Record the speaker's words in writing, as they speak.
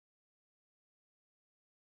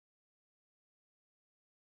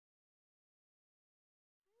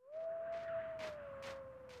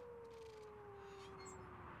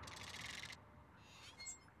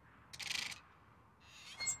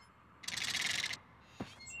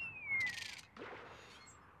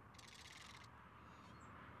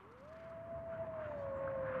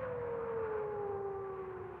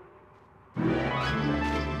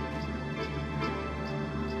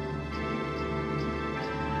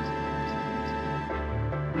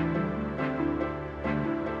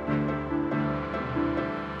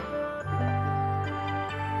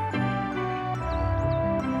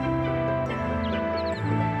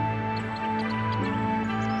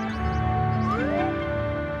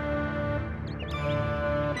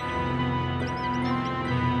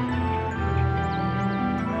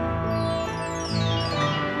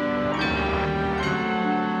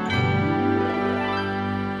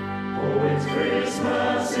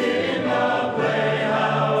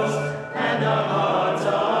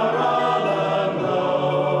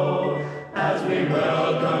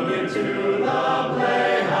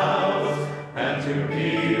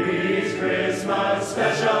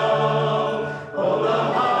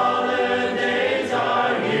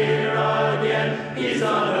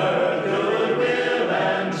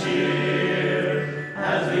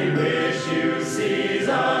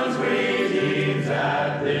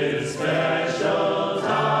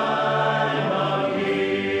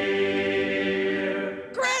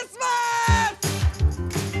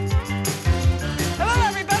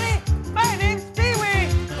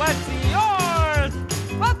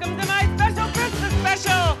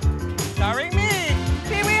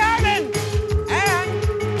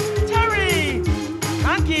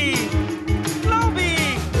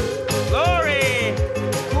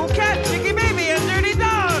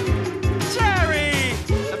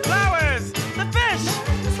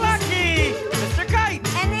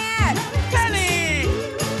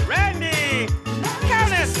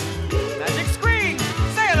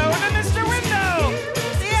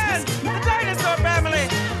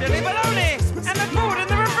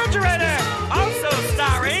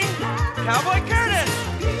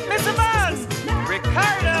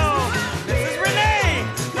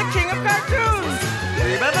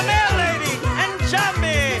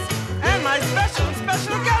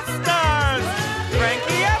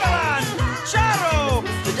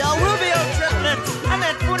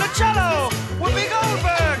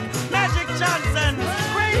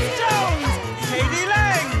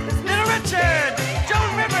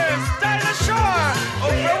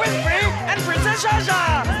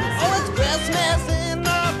sha-sha! Oh, it's Christmas in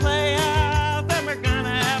the Playhouse, and we're gonna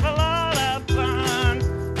have a lot of fun.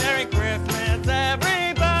 Merry Christmas,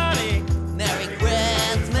 everybody. Merry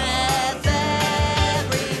Christmas,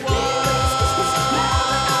 everyone.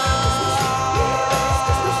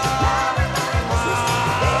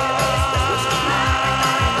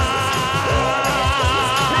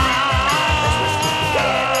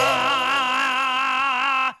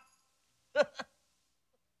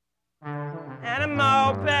 And a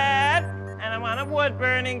moped, and I want a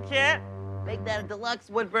wood-burning kit. Make that a deluxe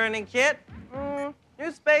wood-burning kit.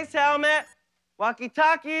 New space helmet,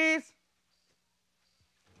 walkie-talkies.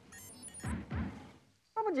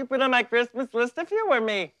 What would you put on my Christmas list if you were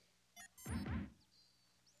me?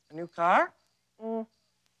 A new car?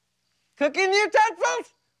 Cooking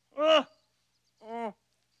utensils?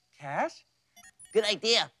 Cash? Good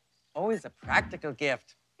idea. Always a practical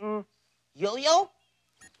gift. Yo-yo?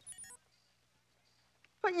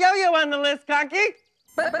 Put yo-yo on the list, Conky.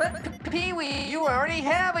 But Pee-wee, you already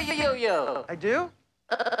have a yo-yo. I do?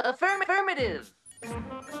 Affirmative.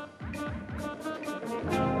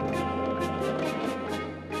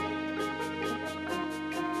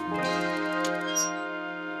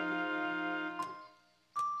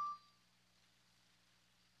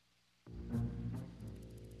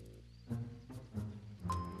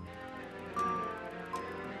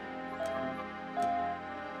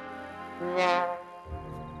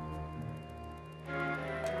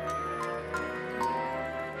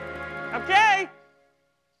 Okay.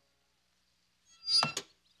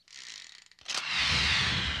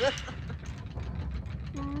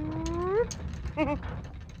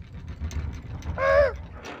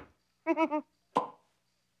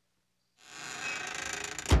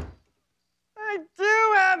 I do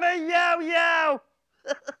have a yo-yo.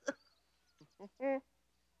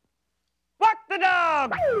 Walk the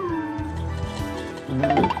dog.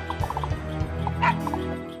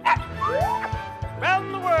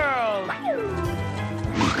 Around the world.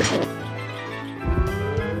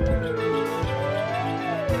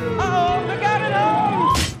 Uh-oh, look out at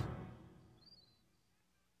home.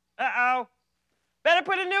 Uh-oh. Better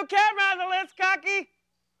put a new camera on the list, Conky.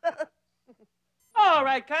 All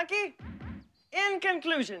right, Conky. In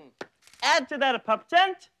conclusion, add to that a pup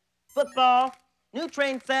tent, football, new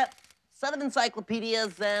train set, set of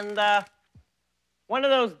encyclopedias, and one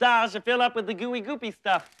of those dolls you fill up with the gooey goopy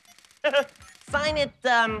stuff. Sign it,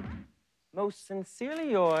 most sincerely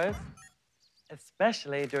yours,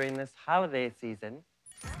 especially during this holiday season.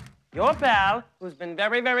 Your pal, who's been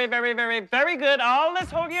very, very, very, very, very good all this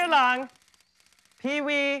whole year long,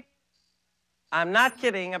 Pee-wee. I'm not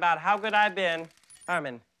kidding about how good I've been,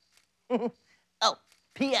 Herman. Oh,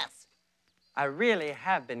 P.S. I really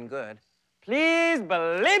have been good. Please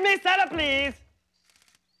believe me, Santa, please.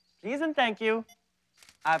 Please and thank you.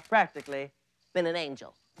 I've practically been an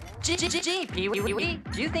angel. Gee, Pee-wee,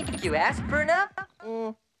 do you think you asked for enough?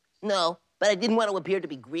 No, but I didn't want to appear to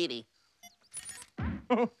be greedy.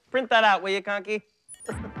 Print that out, will you, Conky?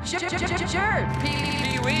 Sure,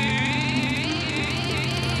 Pee-wee.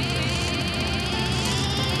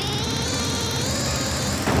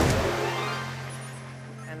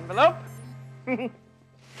 Envelope.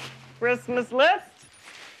 Christmas list.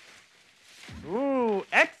 Ooh,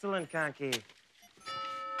 excellent, Conky.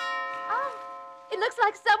 Oh, it looks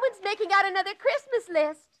like someone's making out another Christmas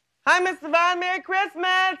list. Hi, Miss Devon. Merry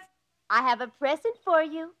Christmas. I have a present for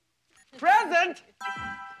you. Present?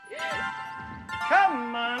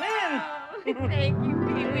 Come on in. Oh, thank you,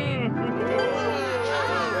 Pee-wee.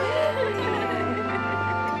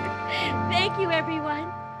 Thank you,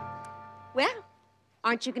 everyone. Well,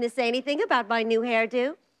 aren't you going to say anything about my new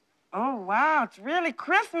hairdo? Oh, wow, it's really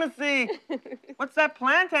Christmassy. What's that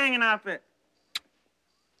plant hanging off it?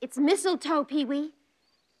 It's mistletoe, Pee-wee.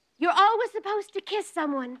 You're always supposed to kiss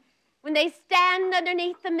someone when they stand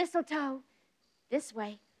underneath the mistletoe. This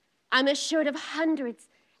way, I'm assured of hundreds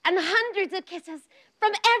and hundreds of kisses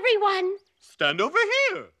from everyone. Stand over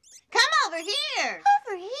here. Come over here.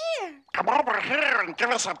 Over here. Come over here and give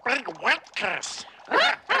us a big wet kiss.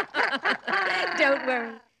 Don't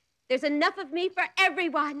worry. There's enough of me for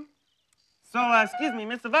everyone. So, excuse me,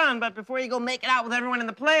 Miss Yvonne, but before you go make it out with everyone in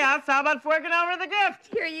the Playhouse, how about forking over the gift?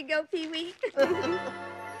 Here you go, Pee-wee.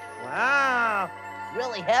 Wow.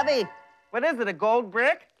 Really heavy. What is it, a gold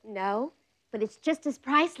brick? No, but it's just as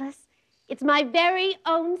priceless. It's my very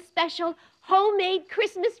own special homemade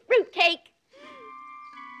Christmas fruitcake.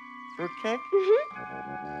 Fruitcake?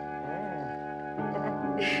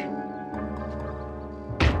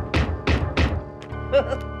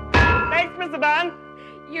 Thanks, Miss Yvonne.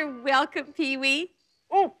 You're welcome, Pee-wee.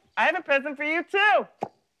 Oh, I have a present for you, too.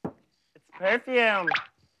 It's Perfume.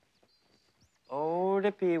 Oh,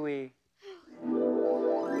 to Pee-wee.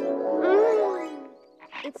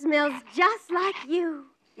 It smells just like you.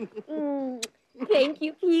 Thank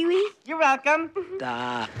you, Pee-wee. You're welcome.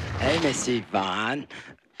 Hey, Miss Yvonne,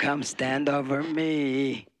 come stand over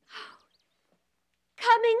me.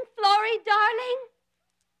 Coming, Flory, darling?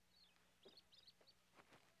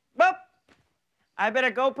 Boop. I better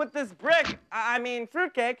go put this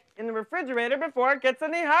fruitcake, in the refrigerator before it gets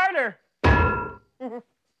any harder.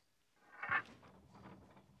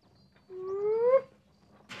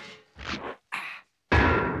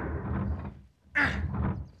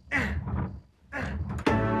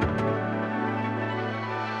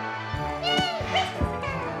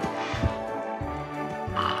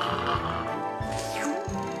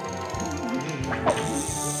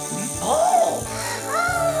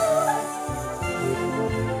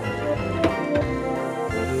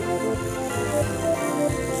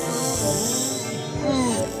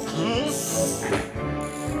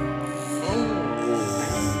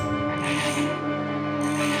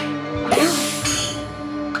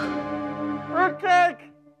 Fruitcake!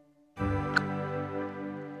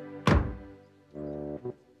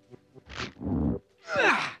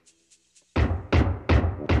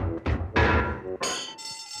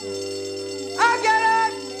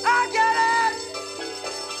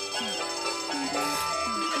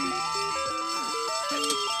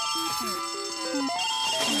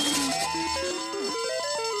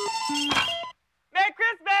 Merry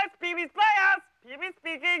Christmas, Pee-wee's Playhouse. Pee-wee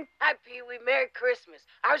speaking. Hi, Pee-wee. Merry Christmas.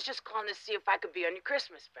 I was just calling to see if I could be on your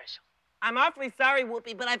Christmas special. I'm awfully sorry,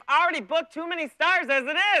 Whoopi, but I've already booked too many stars as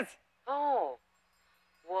it is. Oh.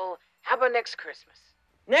 Well, how about next Christmas?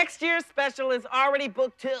 Next year's special is already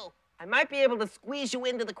booked too. I might be able to squeeze you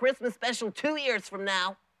into the Christmas special 2 years from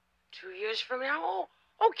now. 2 years from now? Oh,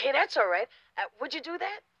 okay, that's all right. Would you do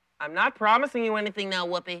that? I'm not promising you anything now,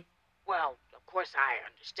 Whoopi. Well, of course, I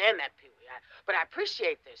understand that, Pee-wee. But I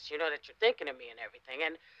appreciate this, that you're thinking of me and everything.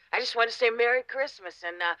 And I just want to say Merry Christmas,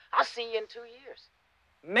 and I'll see you in 2 years.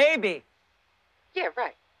 Maybe. Yeah,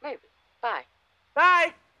 right. Maybe. Bye.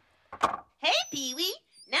 Bye. Hey, Pee-wee.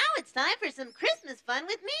 Now it's time for some Christmas fun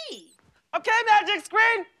with me. Okay, magic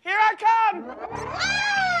screen, here I come.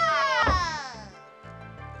 Ah!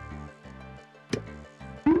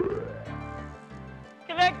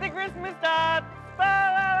 Connect the Christmas dots. La,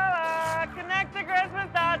 la, la, la. Connect the Christmas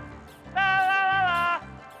dots. La, la, la, la.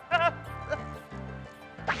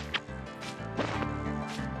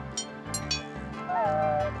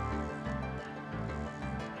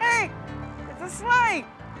 Hey, it's a sleigh.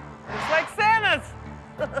 It's like Santa's.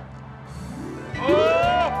 Oh!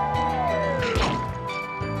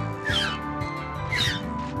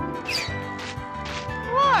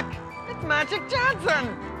 Look, it's Magic Johnson.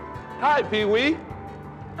 Hi, Pee-wee.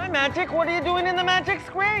 Hi, Magic. What are you doing in the magic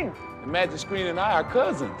screen? The magic screen and I are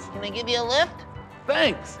cousins. Can I give you a lift?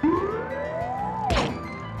 Thanks.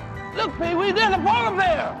 Look, Pee-wee, there's a polar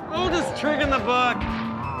bear. Oh, just triggering the book.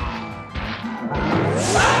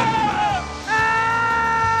 Ah!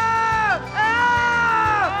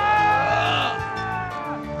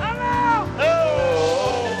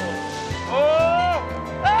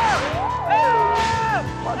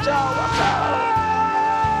 Watch out, watch out!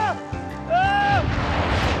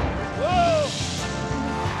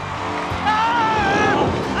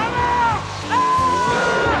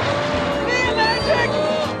 See you, Magic!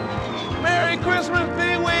 Merry Christmas,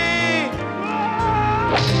 Pee-wee!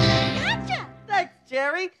 Gotcha! Thanks,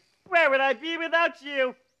 Jerry. Where would I be without you?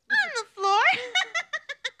 On the floor.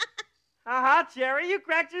 Haha, Jerry, you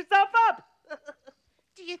cracked yourself up.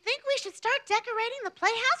 Do you think we should start decorating the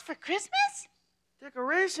playhouse for Christmas?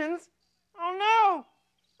 Decorations? Oh, no.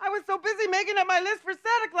 I was so busy making up my list for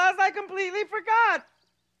Santa Claus, I completely forgot.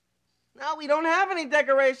 Now we don't have any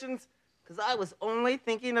decorations, because I was only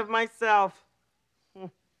thinking of myself.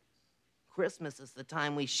 Christmas is the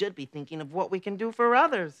time we should be thinking of what we can do for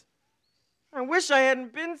others. I wish I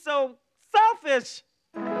hadn't been so selfish.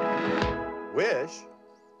 Wish?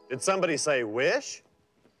 Did somebody say wish?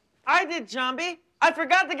 I did, Jambi. I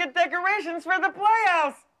forgot to get decorations for the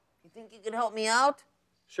Playhouse. You think you could help me out?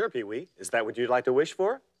 Sure, Pee-wee. Is that what you'd like to wish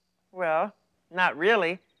for? Well, not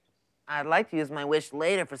really. I'd like to use my wish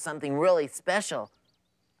later for something really special.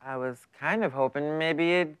 I was kind of hoping maybe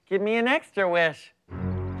you'd give me an extra wish.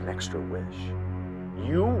 An extra wish?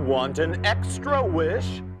 You want an extra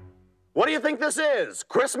wish? What do you think this is?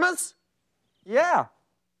 Christmas? Yeah.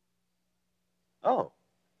 Oh,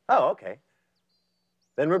 okay.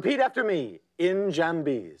 Then repeat after me in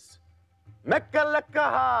Jambese. Mecca lecca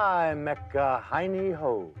hi, Mecca hiney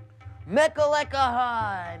ho. Mecca lecca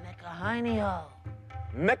hi, Mecca hiney ho.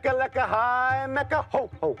 Mecca hi, Mecca ho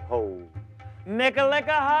ho ho. Mecca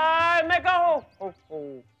hi, Mecca ho ho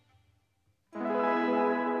ho.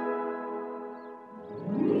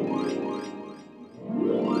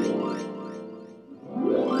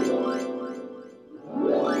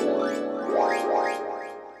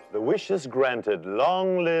 The wish is granted.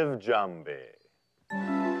 Long live Jambi.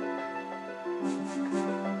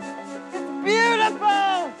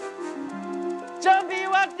 Beautiful! Jumpy,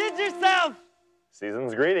 you outdid yourself!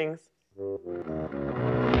 Season's greetings.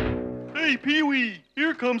 Hey, Pee-wee,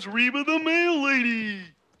 here comes Reba the mail lady.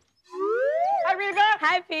 Hi, Reba!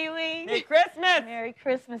 Hi, Pee-wee. Merry Christmas! Merry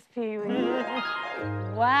Christmas, Pee-wee.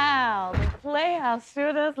 Wow, the Playhouse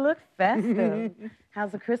sure does look festive.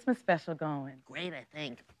 How's the Christmas special going? Great, I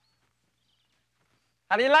think.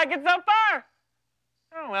 How do you like it so far?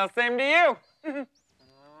 Oh, well, same to you.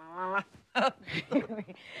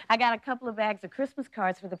 I got a couple of bags of Christmas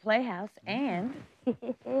cards for the Playhouse, and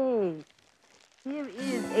here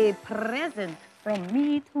is a present from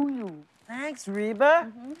me to you. Thanks,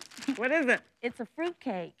 Reba. What is it? It's a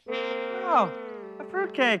fruitcake. Oh, a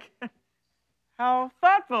fruitcake. How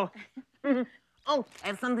thoughtful. Oh, I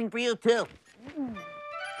have something for you, too.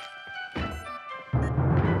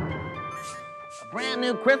 A brand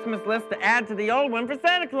new Christmas list to add to the old one for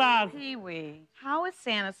Santa Claus. Pee-wee, how is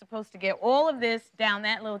Santa supposed to get all of this down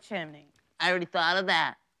that little chimney? I already thought of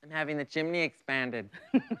that. I'm having the chimney expanded.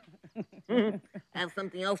 I have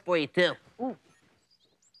something else for you, too. Ooh.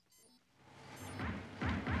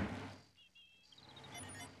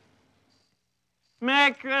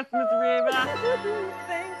 Merry Christmas, Reba.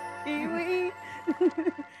 Thanks, Pee-wee.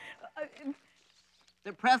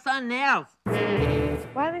 They're press-on nails.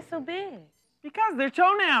 Why are they so big? Because they're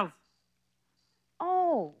toenails.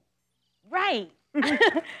 Oh, right.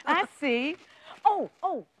 I see. Oh,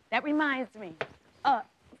 that reminds me.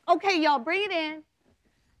 Okay, y'all, bring it in.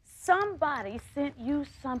 Somebody sent you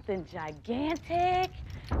something gigantic.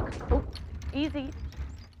 Oh, easy.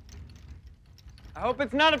 I hope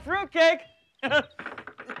it's not a fruitcake.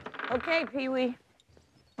 Okay, Pee-wee.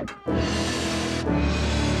 It's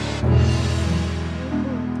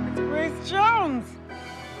Grace Jones.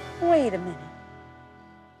 Wait a minute.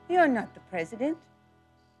 You're not the president.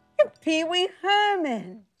 You're Pee-wee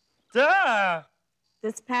Herman. Duh.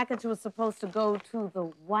 This package was supposed to go to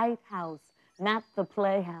the White House, not the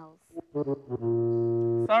Playhouse.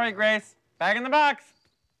 Sorry, Grace. Back in the box.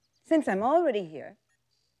 Since I'm already here,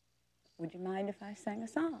 would you mind if I sang a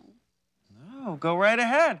song? No, go right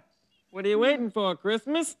ahead. What are you waiting for,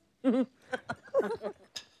 Christmas?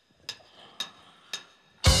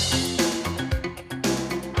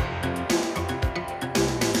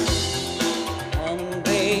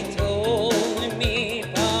 They told me,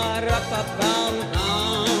 I'm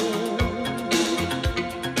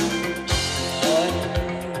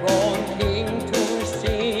wanting to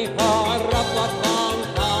see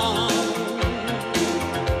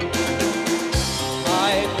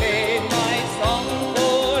I played my song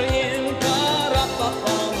for him,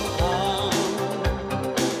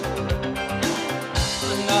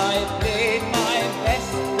 and I played my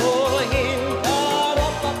best for him,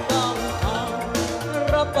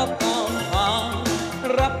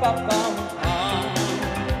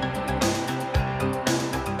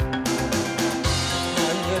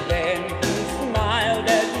 and then he smiled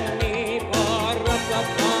at me,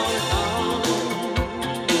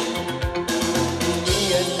 me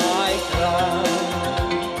and my crown,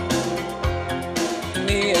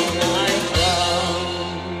 me and my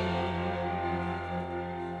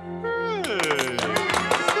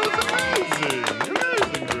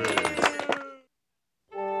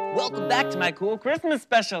Welcome back to my cool Christmas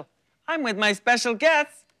special. I'm with my special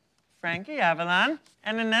guests, Frankie Avalon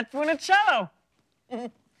and Annette Funicello.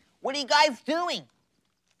 What are you guys doing?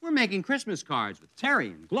 We're making Christmas cards with Terry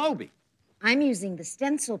and Globey. I'm using the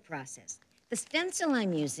stencil process. The stencil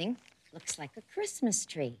I'm using looks like a Christmas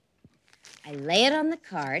tree. I lay it on the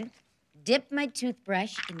card, dip my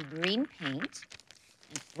toothbrush in green paint,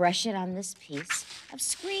 and brush it on this piece of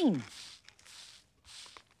screen.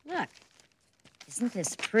 Look, isn't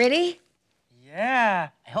this pretty? Yeah.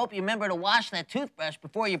 I hope you remember to wash that toothbrush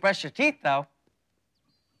before you brush your teeth, though.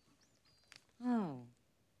 Oh,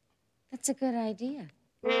 that's a good idea.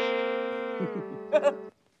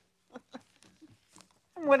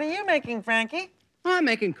 What are you making, Frankie? I'm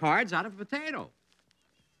making cards out of a potato.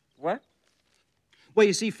 What? Well,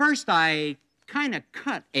 you see, first I kind of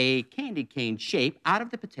cut a candy cane shape out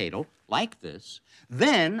of the potato, like this.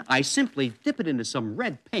 Then I simply dip it into some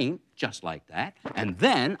red paint, just like that. And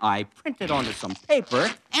then I print it onto some paper,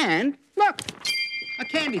 and look, a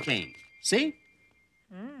candy cane. See?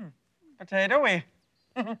 Potato-y.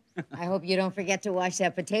 I hope you don't forget to wash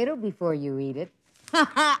that potato before you eat it. All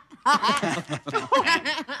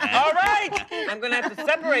right, I'm gonna have to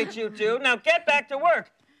separate you two. Now get back to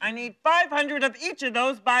work. I need 500 of each of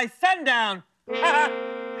those by sundown.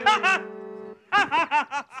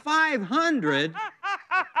 500?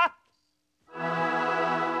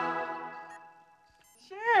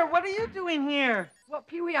 Cher, what are you doing here? Well,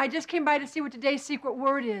 Pee-wee, I just came by to see what today's secret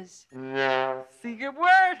word is. Secret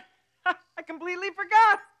word? I completely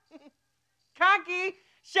forgot. Conky,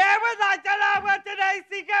 Cher would like to know what today's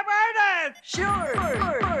secret word is. Sure.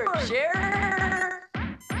 Cher.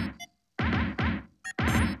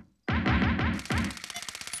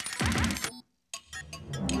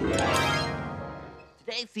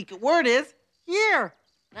 Today's secret word is year.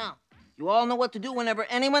 Now, you all know what to do whenever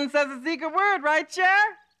anyone says a secret word, right,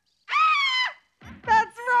 Cher? Ah!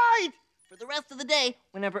 That's right. For the rest of the day,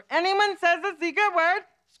 whenever anyone says a secret word,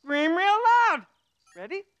 scream real loud.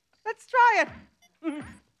 Ready? Let's try it.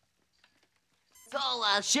 So,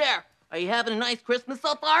 Cher, are you having a nice Christmas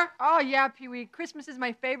so far? Oh, yeah, Pee-wee. Christmas is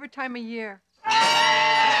my favorite time of year.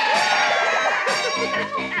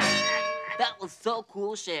 That was so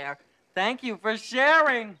cool, Cher. Thank you for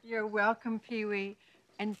sharing. You're welcome, Pee-wee.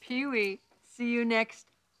 And Pee-wee, see you next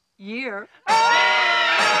year. That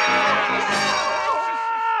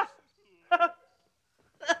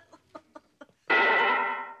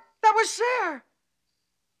was Cher.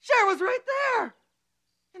 Cher was right there.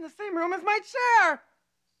 In the same room as my chair.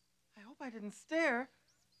 I hope I didn't stare.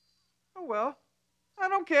 Oh, well, I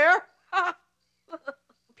don't care.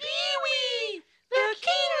 Pee-wee, the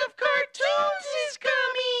king of cartoons is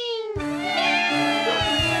coming.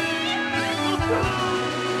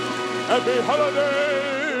 Happy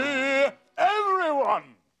holiday,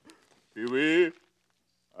 everyone! Pee-wee,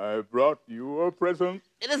 I brought you a present.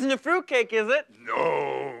 It isn't a fruitcake, is it?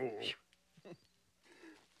 No.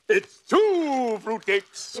 It's 2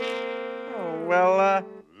 fruitcakes. Oh, well,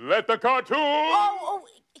 Let the cartoon... Oh,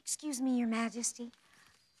 excuse me, Your Majesty.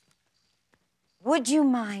 Would you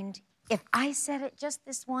mind if I said it just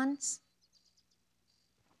this once?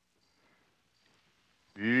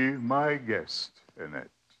 Be my guest, Annette.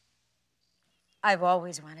 I've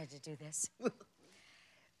always wanted to do this.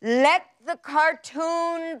 Let the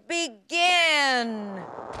cartoon begin.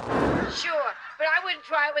 Sure, but I wouldn't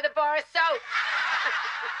try it with a bar of soap.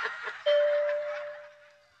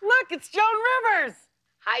 Look, it's Joan Rivers.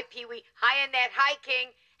 Hi, Pee-wee. Hi, Annette. Hi,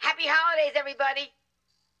 King. Happy holidays, everybody.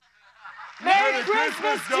 Merry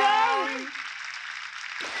Christmas, Joan!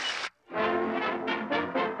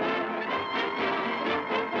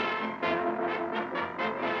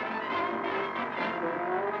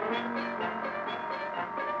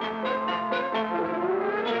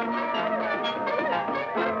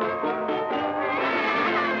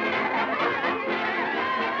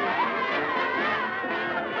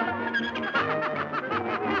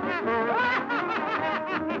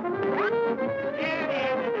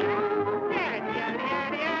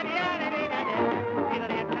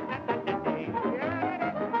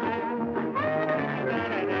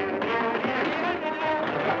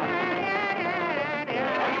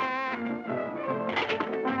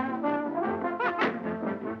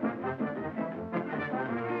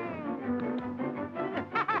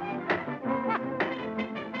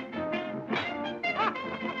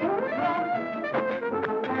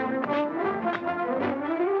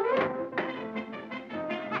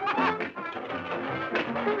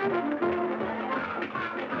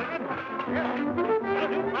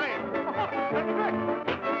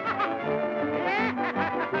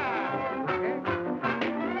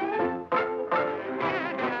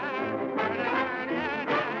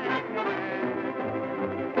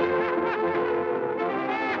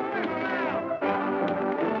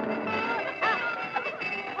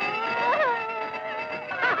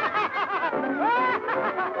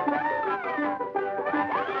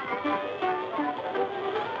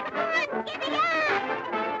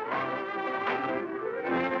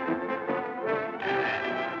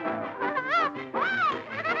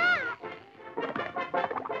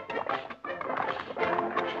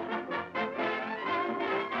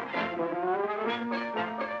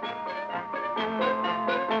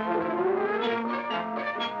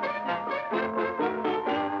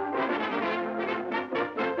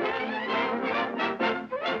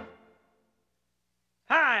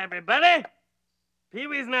 everybody.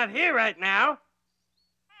 Pee-wee's not here right now.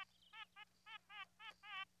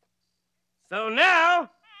 So now,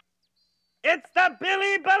 it's the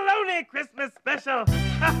Billy Baloney Christmas Special.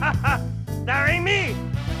 Starring me,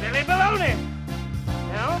 Billy Baloney.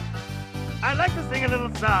 Now, I'd like to sing a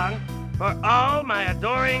little song for all my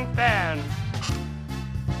adoring fans.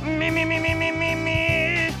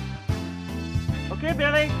 Me. Okay,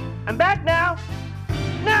 Billy, I'm back now.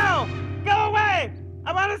 No! Go away!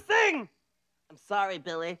 I want to sing! I'm sorry,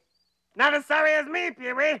 Billy. Not as sorry as me,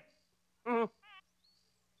 Pee-wee.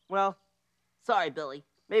 Well, sorry, Billy.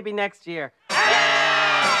 Maybe next year.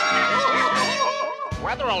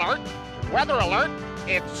 Weather alert! Weather alert!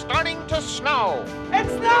 It's starting to snow! It's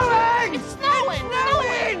snowing! It's snowing! It's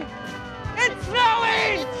snowing! It's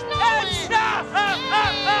snowing! It's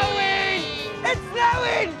snowing! It's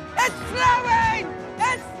snowing! It's snowing!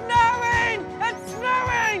 It's snowing! It's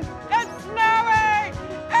snowing! It's snowing!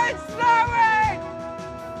 It's snowing!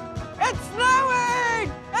 It's snowing!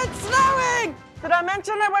 It's snowing! Did I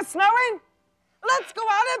mention it was snowing? Let's go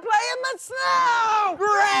out and play in the snow!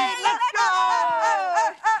 Great! Let's go!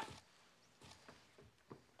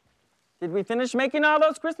 Did we finish making all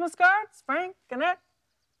those Christmas cards, Frank, Annette?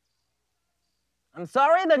 I'm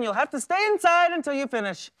sorry, then you'll have to stay inside until you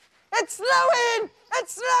finish. It's snowing!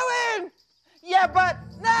 It's snowing! Yeah, but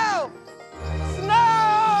no!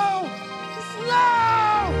 Snow!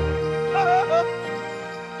 Snow!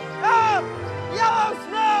 Oh, yellow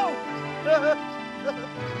snow!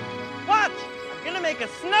 Watch! I'm gonna make a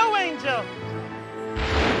snow angel!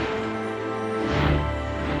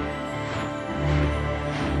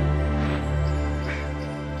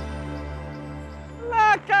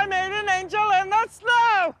 Look, I made an angel in the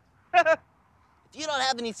snow! If you don't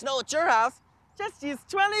have any snow at your house, just use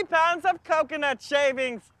 20 pounds of coconut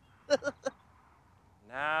shavings.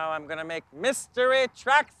 Now I'm gonna make mystery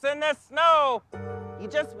tracks in the snow. You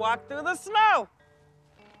just walk through the snow.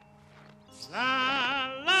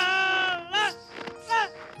 La, la, la, la,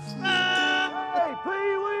 la. Hey,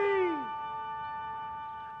 Pee-wee!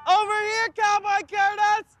 Over here, Cowboy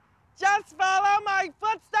Curtis! Just follow my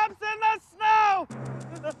footsteps in the snow!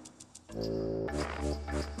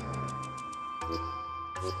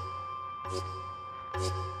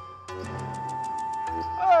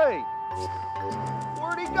 Hey!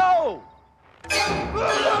 Where'd he go?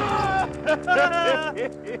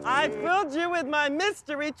 I filled you with my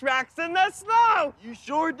mystery tracks in the snow! You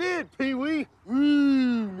sure did, Pee-wee.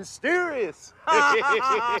 Ooh, mysterious. Hey,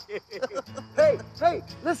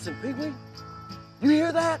 listen, Pee-wee. You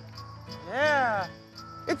hear that? Yeah,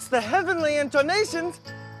 it's the heavenly intonations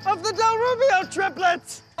of the Del Rubio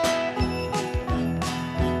triplets!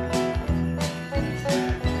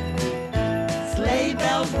 Sleigh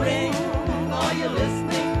bells ring, are you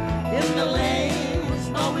listening? In the lane,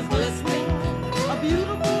 snow is glistening. A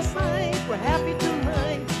beautiful sight, we're happy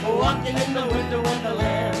tonight. We're walking in the winter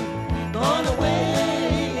wonderland. Gone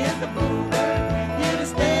away is the bluebird, here to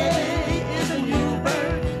stay is a new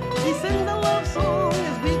bird. He sings a love song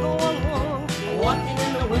as we go along. We're walking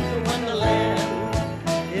in the winter wonderland.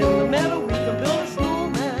 In the meadow we can build a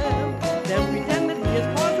snowman, then pretend that he is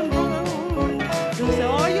Parson Brown. He'll say,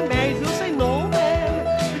 are you married? He'll say, no, man.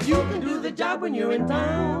 But you can do the job when you're in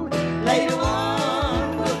town. Later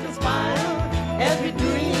on, we'll conspire as we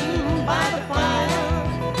dream by the fire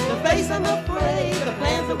to face unafraid the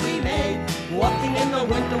plans that we made. Walking in the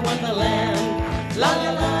winter wonderland. La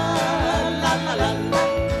la la, la la la la,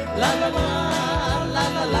 la la la, la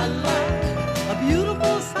la la la. A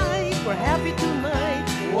beautiful sight, we're happy tonight.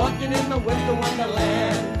 Walking in the winter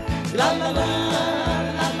wonderland. La la la, la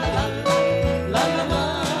la la la, la la la,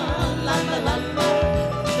 la la la la.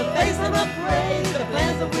 To face unafraid the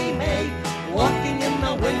plans that we made. Walking in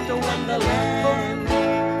the winter wonderland.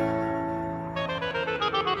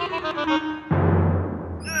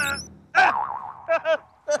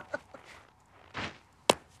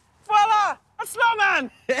 Voila! A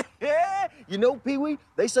snowman! You know, Pee-wee,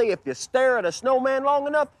 they say if you stare at a snowman long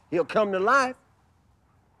enough, he'll come to life.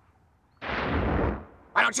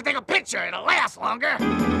 Why don't you take a picture? It'll last longer.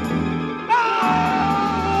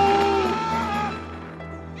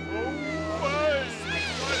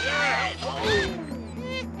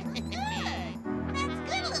 That's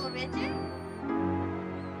good, little Richard.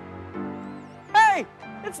 Hey,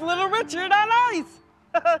 it's Little Richard on ice.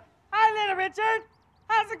 Hi, Little Richard.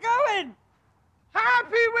 How's it going? Hi,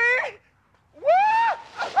 Pee-wee! Woo!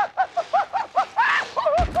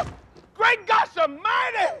 Great gosh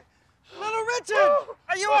almighty! Little Richard,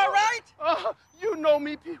 are you all right? You know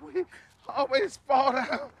me, Pee-wee. I always fall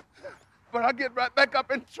down. But I get right back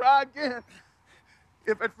up and try again.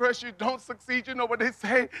 If at first you don't succeed, you know what they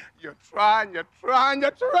say? You try and you try and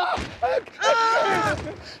you try.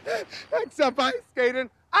 Except ice skating.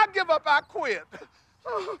 I give up, I quit.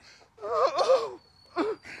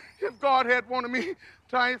 If God had wanted me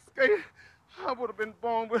to ice skate, I would have been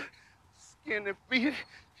born with skinny feet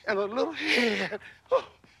and a little head.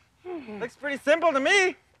 Looks pretty simple to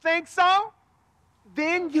me. Think so?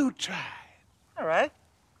 then you try. All right.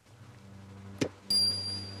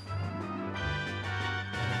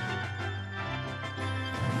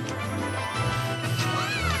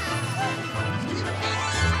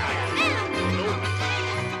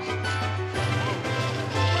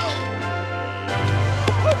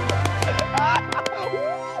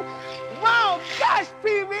 Wow, gosh,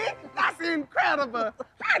 Pee-wee, that's incredible.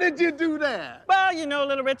 How did you do that? Well, you know,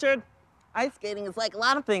 little Richard, ice skating is like a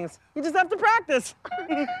lot of things. You just have to practice.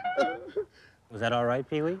 Was that all right,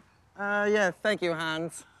 Pee-wee? Yes, thank you,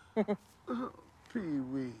 Hans.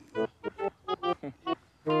 Pee-wee.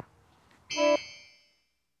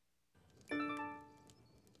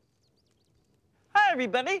 Hi,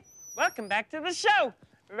 everybody. Welcome back to the show.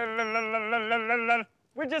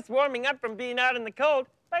 We're just warming up from being out in the cold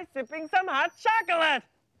by sipping some hot chocolate.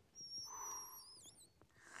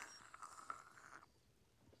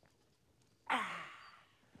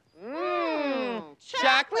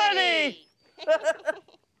 Chocolatey!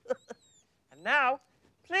 And now,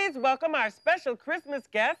 please welcome our special Christmas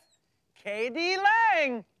guest, K.D.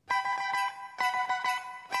 Lang.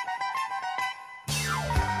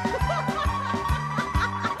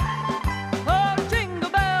 Oh, jingle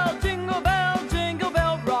bell, jingle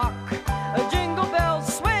bell rock. Jingle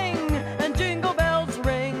bells swing and jingle bells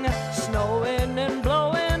ring. Snowing and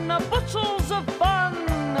blowing bushels of fun.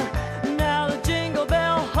 Now the jingle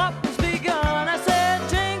bell hop has begun. I said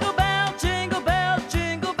jingle bell, jingle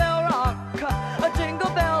bell rock. Jingle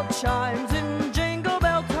bell chimes in jingle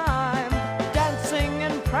bell time. Dancing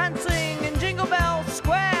and prancing in Jingle Bell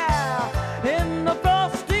Square. In the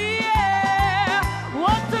frosty air.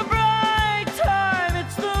 What a bright time,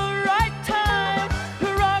 it's the right time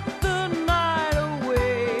to rock the night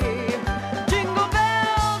away. Jingle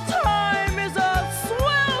bell time is a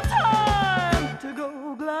swell time to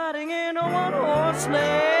go gliding in a one-horse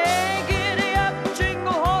sleigh. Giddy up,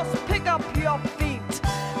 jingle horse, pick up your feet.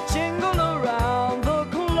 Jingle around the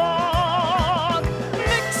clock.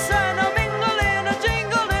 Mix and a mingle in a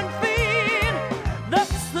jingling feet.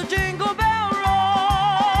 That's the Jingle Bell rock.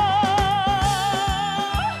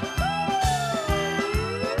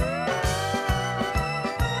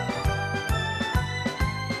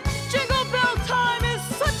 Jingle bell time is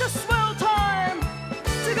such a swell time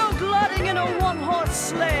to go gliding in a one-horse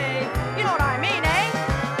sleigh. You know what I mean, eh?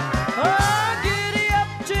 Ah, giddy up,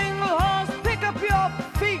 jingle horse, pick up your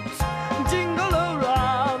feet. Jingle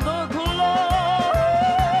around the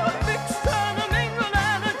clock. Mix and a mingle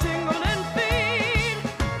and a jingling feet.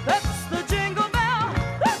 That's the Jingle Bell.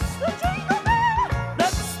 That's the Jingle Bell.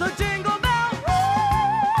 That's the Jingle Bell rock.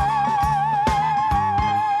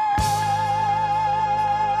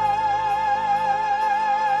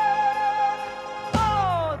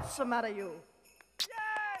 Oh, what's the matter, you?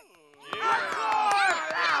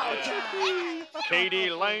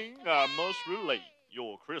 K.D. Lang, I must relate.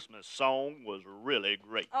 Your Christmas song was really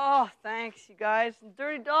great. Oh, thanks, you guys. And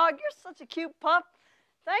Dirty Dog, you're such a cute pup.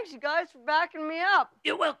 Thanks, you guys, for backing me up.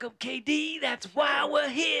 You're welcome, KD. That's why we're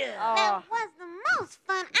here. That was the most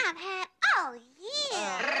fun I've had all year.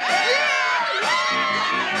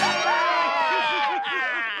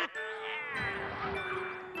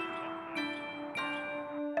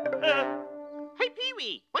 Hey,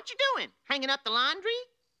 Pee-wee, what you doing? Hanging up the laundry?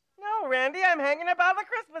 No, Randy, I'm hanging up all the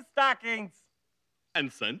Christmas stockings.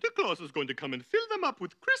 And Santa Claus is going to come and fill them up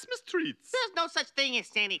with Christmas treats. There's no such thing as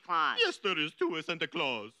Santa Claus. Yes, there is too, a Santa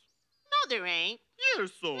Claus. No, there ain't.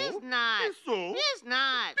 Yes, so. There's not. Yes, so. There's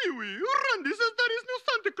not. Pee-wee, Randy says there is no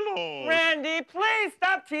Santa Claus. Randy, please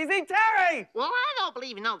stop teasing Terry. Well, I don't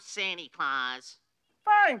believe in no Santa Claus.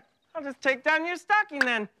 Fine. I'll just take down your stocking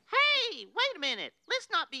then. Hey, wait a minute. Let's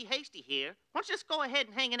not be hasty here. Why don't you just go ahead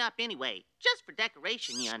and hang it up anyway? Just for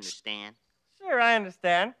decoration, you understand. Sure, I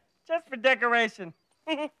understand. Just for decoration.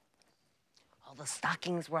 All the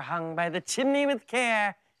stockings were hung by the chimney with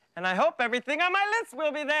care, and I hope everything on my list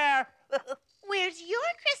will be there. Where's your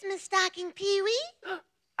Christmas stocking, Pee-wee?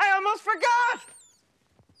 I almost forgot!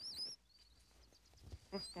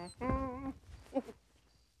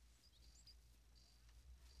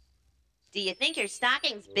 Do you think your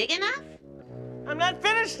stocking's big enough? I'm not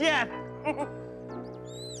finished yet.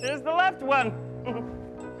 Here's the left one.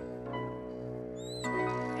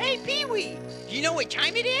 Hey, Pee-wee, do you know what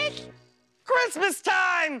time it is? Christmas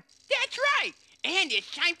time! That's right. And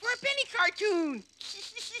it's time for a Penny cartoon.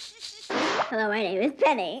 Hello, my name is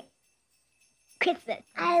Penny. Christmas.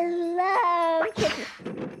 I love Christmas.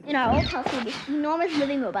 In our old house, we had this enormous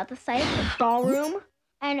living room about the size of a ballroom.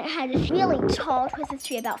 And it had this really tall Christmas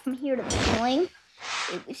tree about from here to the ceiling.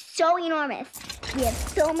 It was so enormous. We had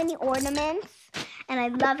so many ornaments. and I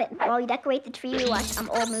love it. While we decorate the tree, we watch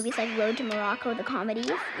old movies like Road to Morocco, the comedies.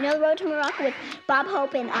 You know, Road to Morocco with Bob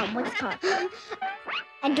Hope and what's it called?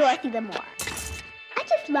 And Dorothy the Moor. I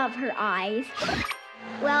just love her eyes.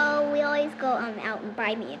 Well, we always go out and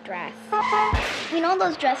buy me a dress. You know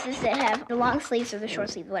those dresses that have the long sleeves or the short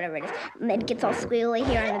sleeves, whatever it is, and it gets all squiggly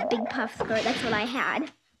here on the big puff skirt? That's what I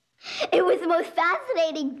had. It was the most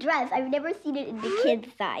fascinating dress. I've never seen it in the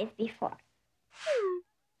kid's size before.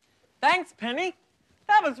 Thanks, Penny.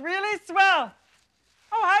 That was really swell.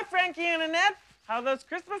 Oh, hi, Frankie and Annette. How are those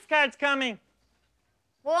Christmas cards coming?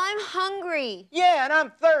 Well, I'm hungry. Yeah, and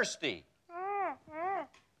I'm thirsty.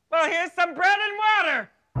 Well, here's some bread and water.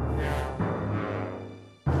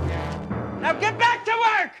 Now get back to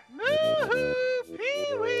work! Moo-hoo,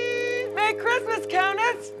 Pee-wee! Merry Christmas,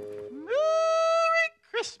 Countess! Merry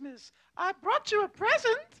Christmas! I brought you a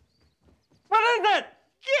present. What is it?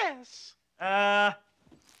 Guess.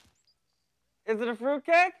 Is it a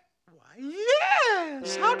fruitcake? Why,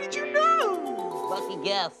 yes! How did you know? Lucky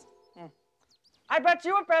guess. I brought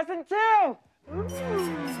you a present, too! Ooh.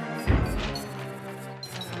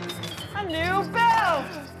 A new bell!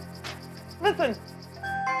 Listen.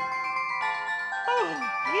 Oh,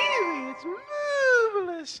 Pee-wee, it's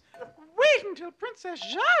marvelous. Wait until Princess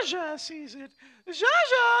Zsa-Zsa sees it.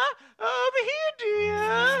 Zsa-Zsa, over here,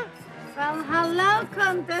 dear. Well, hello,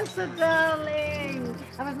 Contessa, darling.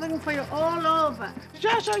 I was looking for you all over.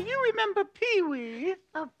 Zsa-Zsa, you remember Pee-wee?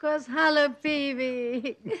 Of course. Hello,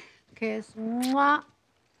 Pee-wee. Kiss. Mwah.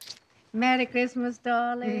 Merry Christmas,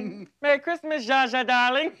 darling. Merry Christmas, Zsa-Zsa,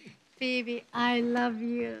 darling. Pee-wee, I love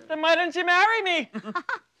you. Then why don't you marry me?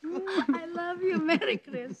 I love you. Merry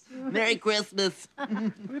Christmas. Merry Christmas.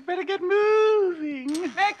 We better get moving.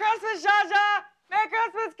 Merry Christmas, Zsa-Zsa. Merry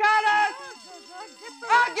Christmas, Countess.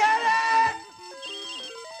 I'll get it!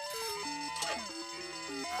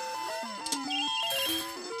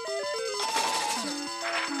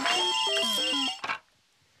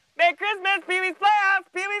 Merry Christmas, Pee-wee's Playhouse.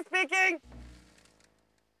 Pee-wee speaking.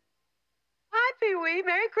 Hi, Pee-wee.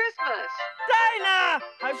 Merry Christmas. Dinah!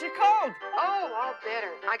 How's your cold? Oh, all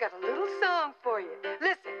better. I got a little song for you.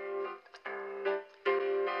 Listen.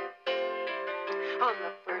 On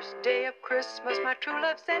the first day of Christmas, my true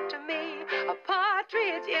love sent to me a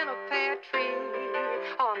partridge in a pear tree.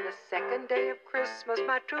 On the second day of Christmas,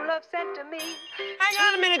 my true love sent to me. Hang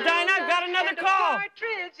on a minute, Dinah. I've got another call. A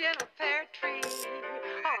partridge in a pear tree. On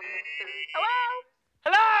the third. Hello?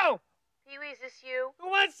 Hello? Pee-wee, is this you? Who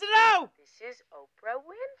wants to know? This is Oprah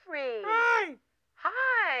Winfrey. Hi.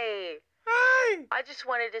 Hi. Hi. I just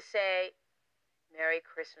wanted to say Merry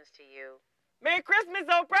Christmas to you. Merry Christmas,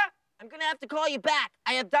 Oprah. I'm going to have to call you back.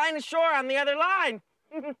 I have Dinah Shore on the other line.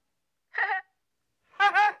 On the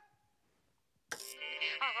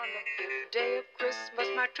fifth day of Christmas,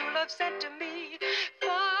 my true love sent to me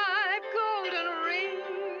 5 golden rings,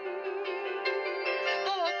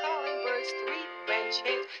 4 calling birds, 3 French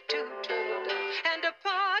hens, 2 turtle doves, and a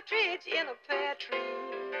partridge in a pear tree.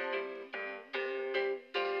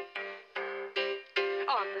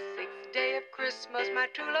 On the 6th day of Christmas, my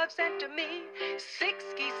true love sent to me 6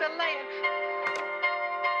 geese a-laying,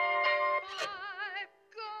 5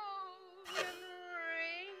 golden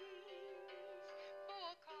rings, 4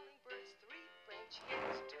 calling birds, 3 French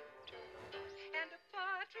hens, 2 turtles, and a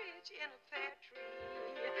partridge in a pear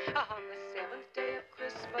tree. On the 7th day of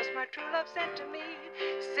Christmas, my true love sent to me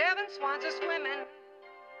 7 swans a-swimming,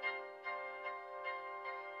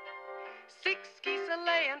 6 geese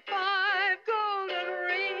a-laying, 5 golden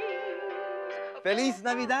rings. Feliz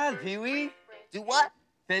Navidad, Pee-wee. Do what?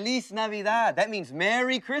 Feliz Navidad. That means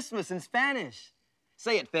Merry Christmas in Spanish.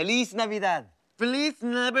 Say it, Feliz Navidad. Feliz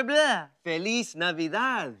Navidad. Feliz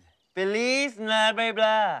Navidad. Feliz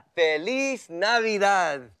Navidad. Feliz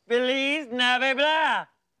Navidad. Feliz Navidad.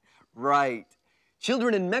 Right.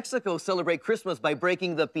 Children in Mexico celebrate Christmas by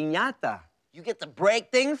breaking the piñata. You get to break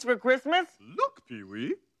things for Christmas? Look,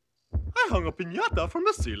 Pee-wee. I hung a piñata from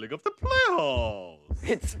the ceiling of the playhouse.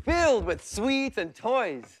 It's filled with sweets and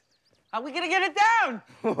toys. How are we gonna get it down?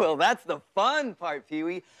 Well, that's the fun part,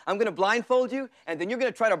 Pee-wee. I'm gonna blindfold you, and then you're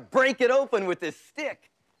gonna try to break it open with this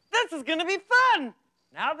stick. This is gonna be fun.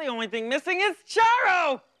 Now the only thing missing is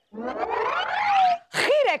Charo.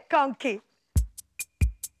 Gire, Conky.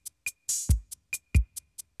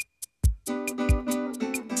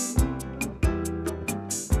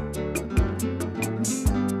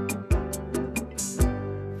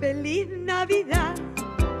 Feliz Navidad,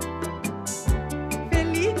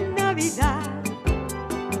 feliz Navidad,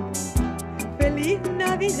 feliz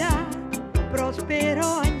Navidad,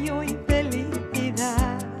 próspero año y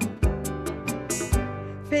felicidad.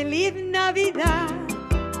 Feliz Navidad,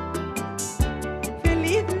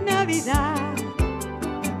 Navidad.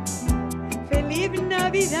 Feliz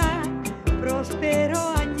Navidad, próspero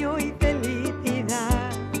año y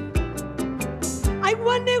felicidad. I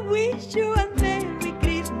wanna wish you a Merry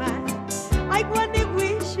Christmas. I wanna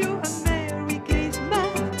wish you a Merry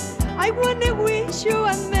Christmas. I wanna wish you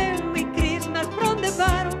a Merry Christmas from the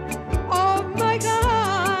bottom of my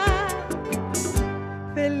heart.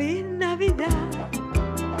 Feliz Navidad.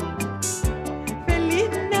 Feliz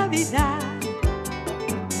Navidad.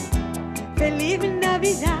 Feliz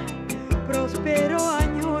Navidad, próspero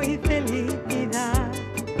año y felicidad.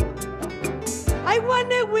 I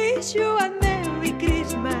wanna wish you a Merry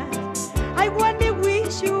Christmas. I wanna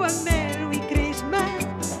wish you a Merry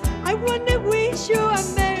Christmas. I wanna wish you a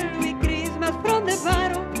Merry Christmas from the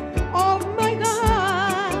bottom of my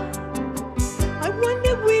heart. I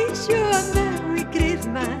wanna wish you a Merry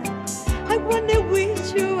Christmas. I wanna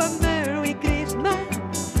wish you a Merry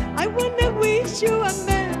Christmas. I wanna wish you a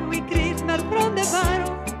Merry Christmas from the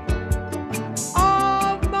bottom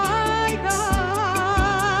of my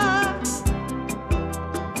heart.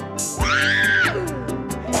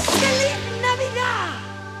 ¡Feliz Navidad!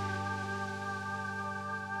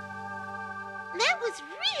 That was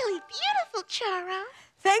really beautiful, Charo.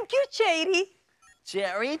 Thank you, Cherry.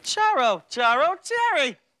 Cherry, Charo, Charo,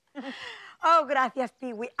 Cherry. Oh, gracias,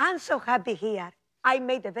 Pee-wee. I'm so happy here. I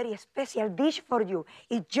made a very special dish for you.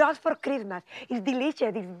 It's just for Christmas. It's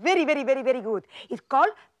delicious. It's very, very, very, very good. It's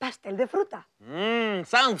called pastel de fruta.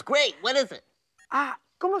 Sounds great. What is it?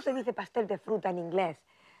 ¿Cómo se dice pastel de fruta en inglés?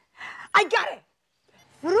 I got it!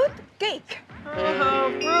 Fruit cake.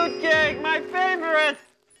 Oh, fruit cake, my favorite.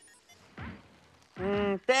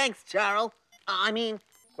 Thanks, Charo. I mean,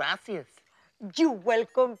 gracias. You're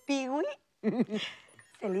welcome, Pee-wee.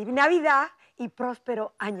 Feliz Navidad y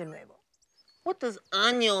próspero Año Nuevo. What does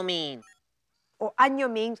año mean? Oh, año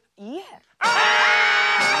means year.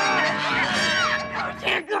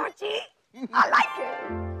 Gucci. I like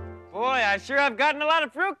it. Boy, I sure have gotten a lot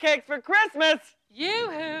of fruitcakes for Christmas.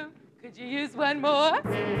 Yoo-hoo. Could you use one more?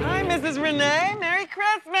 Hi, Mrs. Renee. Merry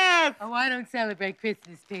Christmas. Oh, I don't celebrate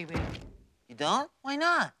Christmas, Pee-wee. You don't? Why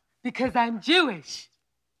not? Because I'm Jewish.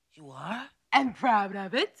 You are? And proud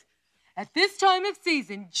of it. At this time of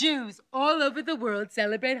season, Jews all over the world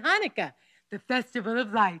celebrate Hanukkah, the festival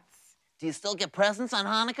of lights. Do you still get presents on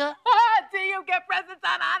Hanukkah? Do you get presents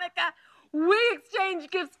on Hanukkah? We exchange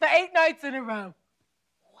gifts for 8 nights in a row.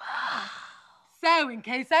 Wow. So, in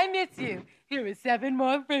case I miss you, here are 7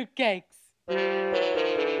 more fruitcakes.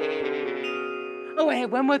 Oh, I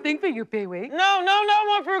have one more thing for you, Pee-wee. No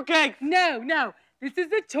more fruitcakes. No. This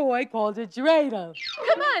is a toy called a dreidel.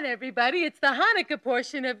 Come on, everybody. It's the Hanukkah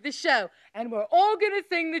portion of the show, and we're all going to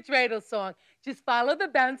sing the dreidel song. Just follow the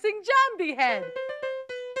bouncing zombie head.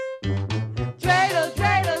 Dreidel,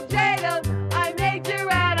 dreidel, dreidel, I made you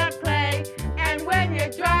out of clay. And when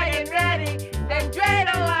you're dry and ready, then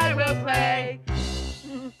dreidel I will play.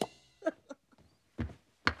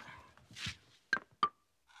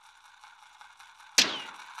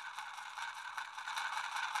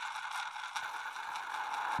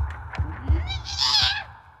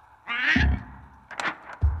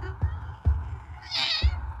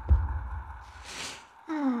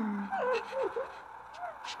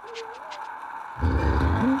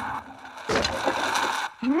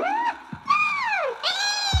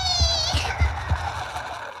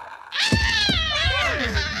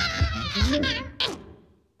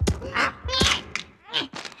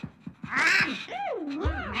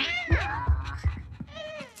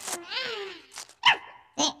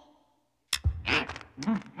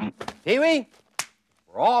 Pee-wee,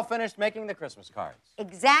 we're all finished making the Christmas cards.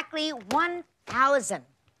 Exactly 1,000.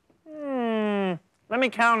 Let me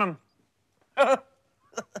count them.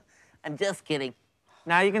 I'm just kidding.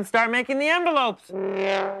 Now you can start making the envelopes.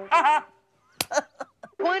 20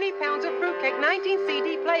 pounds of fruitcake, 19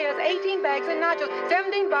 CD players, 18 bags of nachos,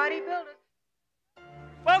 17 bodybuilders.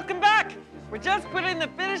 Welcome back. We're just putting the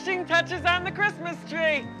finishing touches on the Christmas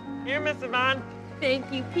tree. Here, Miss Yvonne.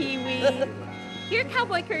 Thank you, Pee-wee. Here,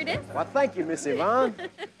 Cowboy Curtis. Well, thank you, Miss Yvonne.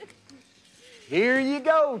 Here you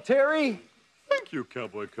go, Terry. Thank you,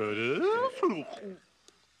 Cowboy Curtis.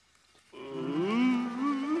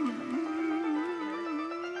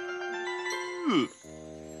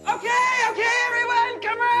 Okay, everyone,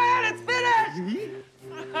 come around. It's finished.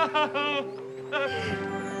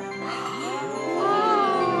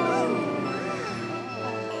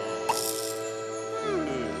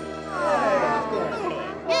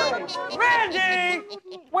 Randy!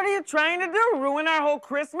 What are you trying to do? Ruin our whole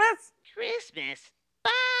Christmas? Christmas?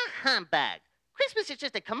 Bah, humbug. Christmas is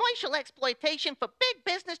just a commercial exploitation for big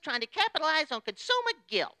business trying to capitalize on consumer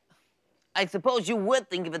guilt. I suppose you would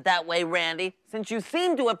think of it that way, Randy, since you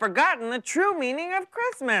seem to have forgotten the true meaning of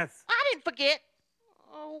Christmas. I didn't forget.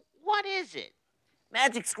 What is it?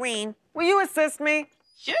 Magic screen. Will you assist me?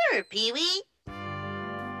 Sure, Pee-wee.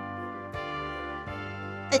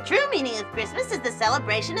 The true meaning of Christmas is the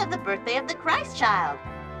celebration of the birthday of the Christ child.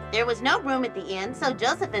 There was no room at the inn, so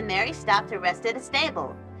Joseph and Mary stopped to rest at a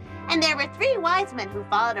stable. And there were 3 wise men who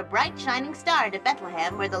followed a bright shining star to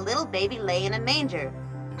Bethlehem, where the little baby lay in a manger.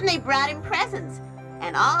 And they brought him presents,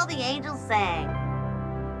 and all the angels sang.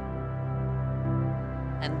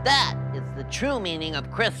 And that is the true meaning of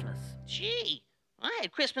Christmas. Gee, I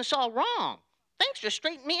had Christmas all wrong. Thanks for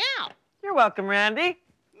straightening me out. You're welcome, Randy.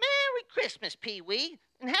 Merry Christmas, Pee-wee,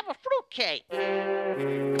 and have a fruitcake.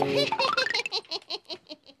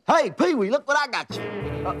 Hey, Pee-wee, look what I got you.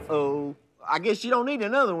 Uh-oh. I guess you don't need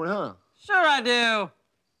another one, huh? Sure I do.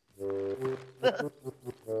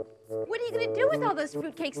 What are you going to do with all those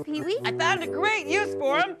fruitcakes, Pee-wee? I found a great use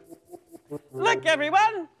for them. Look,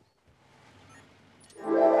 everyone.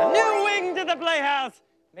 A new wing to the Playhouse,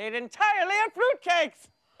 made entirely of fruitcakes.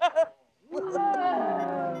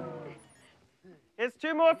 Here's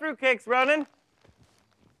 2 more fruitcakes, Ronan.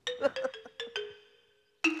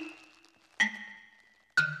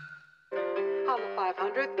 On the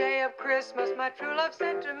 500th day of Christmas, my true love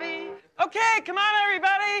sent to me. Okay, come on,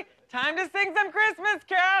 everybody. Time to sing some Christmas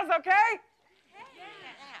carols, okay?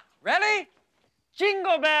 Ready?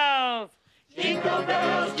 Jingle bells. Jingle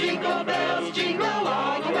bells, jingle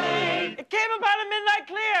all the way. It came upon a midnight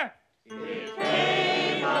clear. It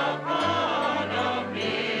came upon a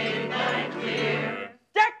midnight clear.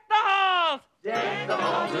 Deck the halls. Deck the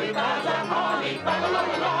halls with boughs of holly. La la la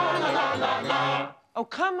la la la la la. Oh,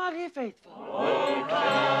 come all ye faithful. Oh,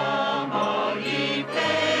 come all ye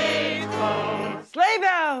faithful. Sleigh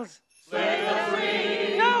bells. Sleigh bells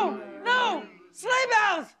ring. No, no, sleigh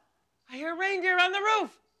bells. I hear reindeer on the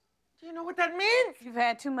roof. Do you know what that means? You've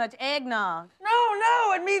had too much eggnog.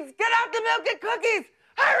 No, it means get out the milk and cookies.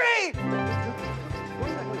 Hurry!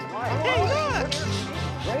 Hey, look!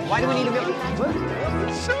 Why do we need a milk?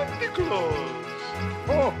 Santa Claus.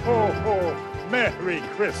 Ho, ho, ho. Merry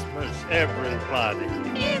Christmas, everybody.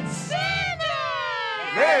 It's Santa!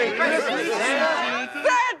 Merry Christmas, Santa!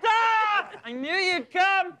 Santa! I knew you'd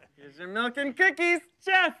come. Here's your milk and cookies,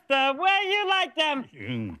 just the way you like them.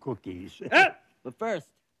 Cookies. But first,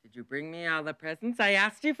 did you bring me all the presents I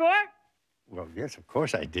asked you for? Well, yes, of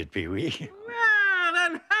course I did, Pee-wee. Well,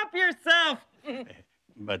 then help yourself.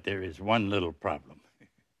 But there is one little problem.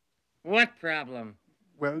 What problem?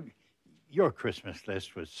 Well, your Christmas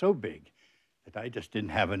list was so big that I just didn't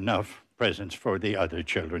have enough presents for the other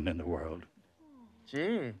children in the world.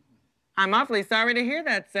 Gee, I'm awfully sorry to hear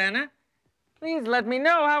that, Santa. Please let me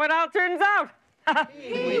know how it all turns out.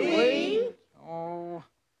 Pee-wee? Oh,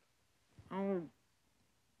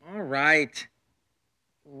 all right.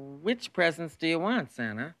 Which presents do you want,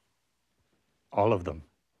 Santa? All of them.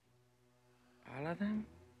 All of them?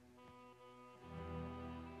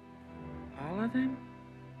 All of them?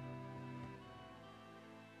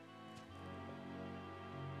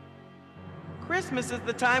 Christmas is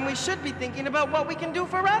the time we should be thinking about what we can do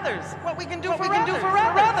for others. What we can do for others.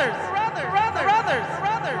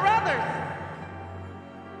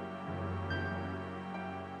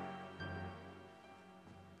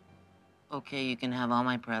 Okay, you can have all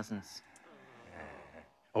my presents.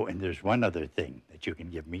 Oh, and there's one other thing that you can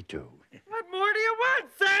give me, too. What more do you want,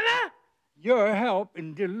 Santa? Your help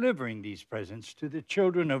in delivering these presents to the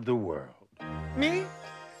children of the world. Me?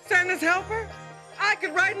 Santa's helper? I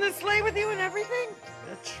could ride in the sleigh with you and everything?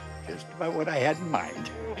 That's just about what I had in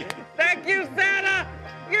mind. Thank you, Santa!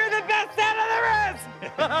 You're the best Santa there is!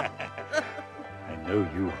 I know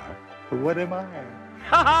you are, but what am I?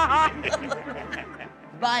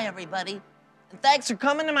 Bye, everybody. And thanks for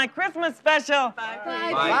coming to my Christmas special.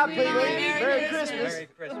 Bye, Pee-wee. Merry Christmas. Merry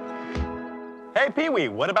Christmas. Hey, Pee-wee,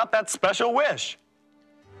 what about that special wish?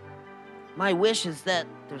 My wish is that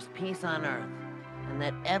there's peace on earth and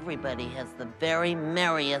that everybody has the very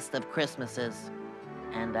merriest of Christmases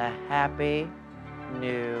and a happy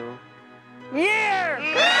new year!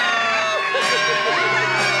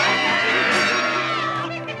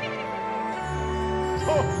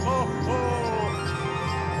 Ho, ho, ho!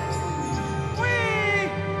 Whee!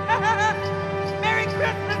 Merry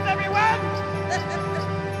Christmas, everyone!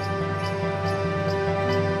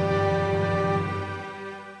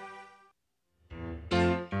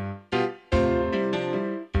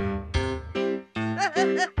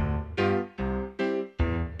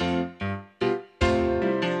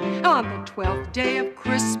 On the 12th day of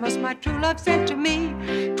Christmas, my true love sent to me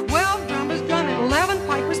 12 drummers drumming, 11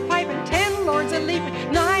 pipers piping, 10 lords a leaping,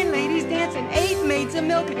 9 ladies dancing, maids a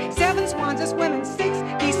milking, 7 swans a swimming, 6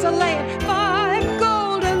 geese a laying, 5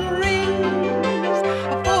 golden rings,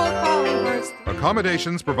 4 calling birds.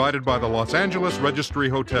 Accommodations provided by the Los Angeles Registry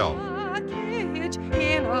Hotel. Package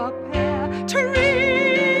in a pear tree.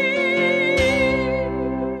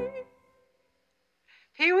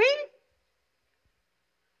 Pee-wee?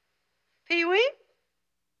 Pee-wee?